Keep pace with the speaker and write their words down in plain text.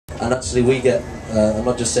And actually we get, I'm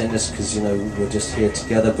not just saying this because, you know, we're just here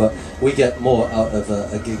together, but we get more out of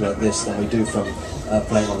a gig like this than we do from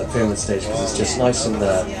playing on the pyramid stage, because it's just nice and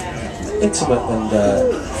intimate and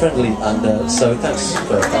friendly, and so thanks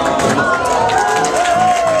for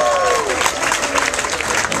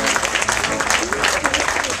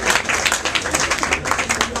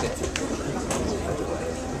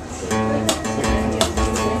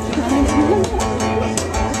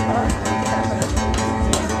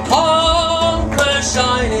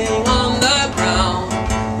shining on the ground,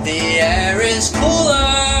 the air is cooler,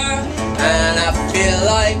 and I feel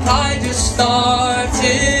like I just started